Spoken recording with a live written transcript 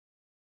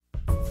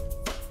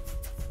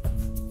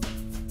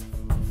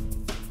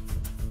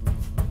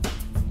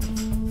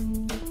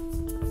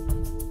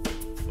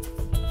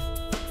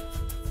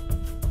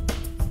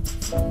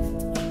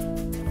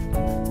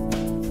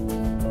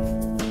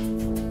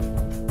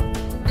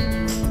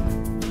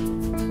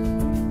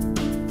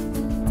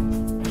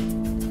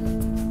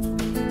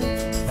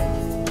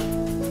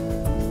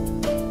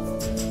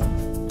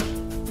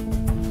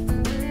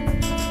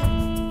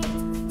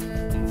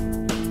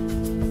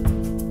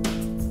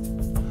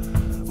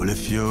Well,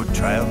 if you're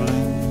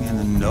traveling in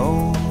the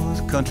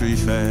North Country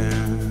Fair,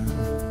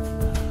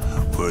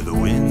 where the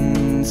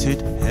winds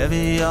hit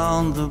heavy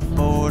on the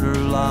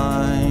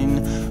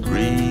borderline,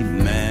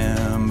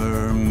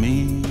 remember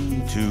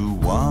me to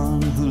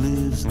one who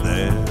lives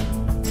there.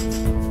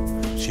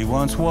 She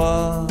once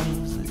was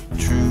a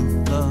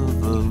true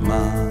love of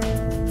mine.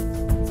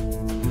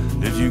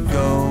 If you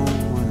go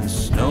when the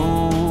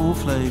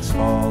snowflakes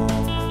fall,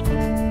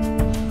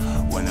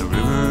 when the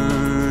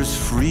rivers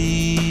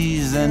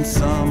freeze and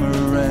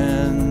summer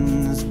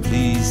ends,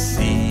 please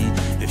see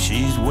if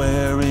she's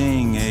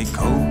wearing a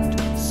coat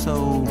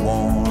so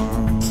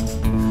warm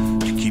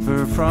to keep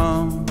her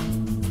from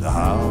the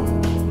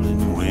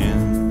howling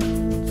winds.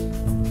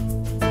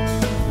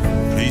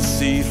 Please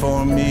see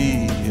for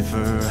me if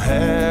her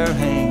hair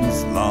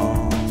hangs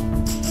long,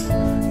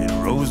 it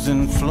rose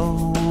and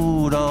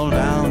flowed all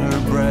down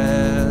her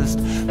breast.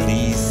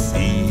 Please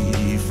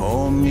see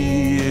for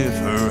me if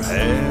her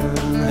hair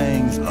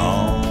hangs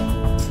long,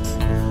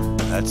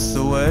 that's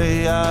the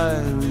way I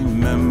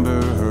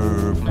remember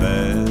her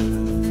best.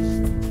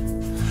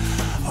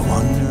 I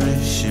wonder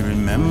if she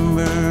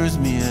remembers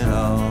me at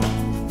all.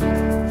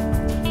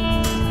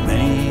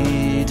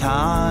 Many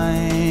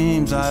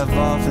times I've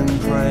often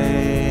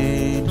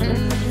prayed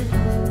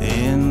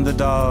in the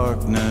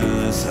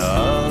darkness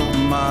of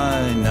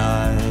my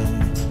night,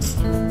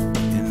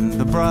 in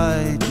the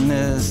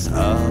brightness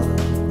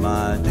of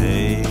my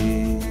day.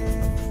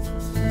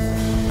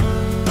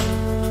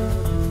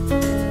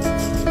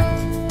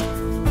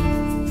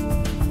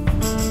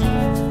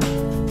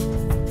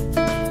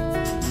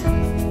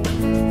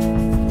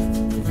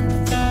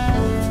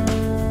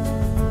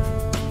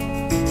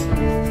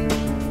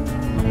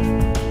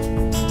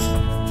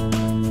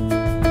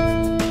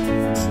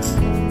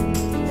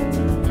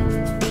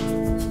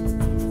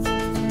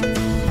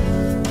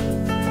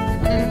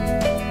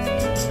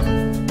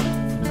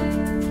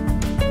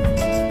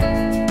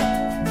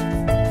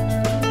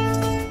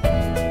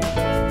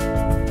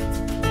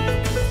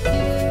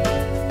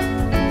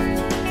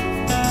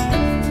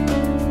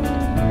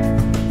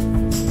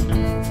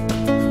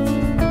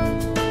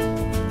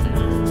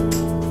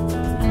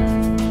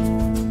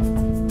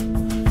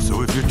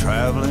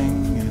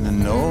 Traveling in the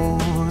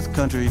North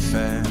Country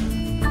Fair,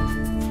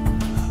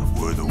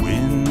 where the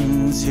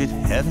winds hit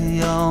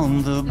heavy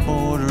on the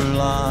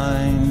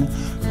borderline,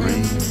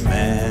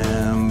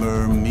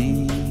 remember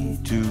me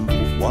to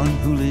one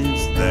who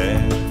lives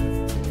there.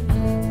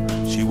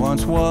 She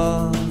once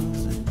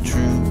was a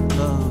true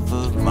love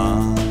of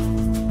mine.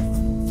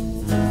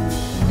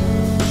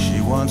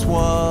 She once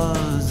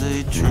was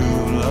a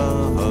true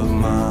love of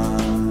mine.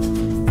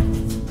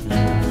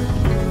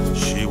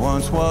 She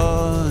once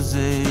was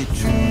a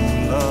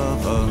true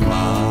love of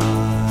mine.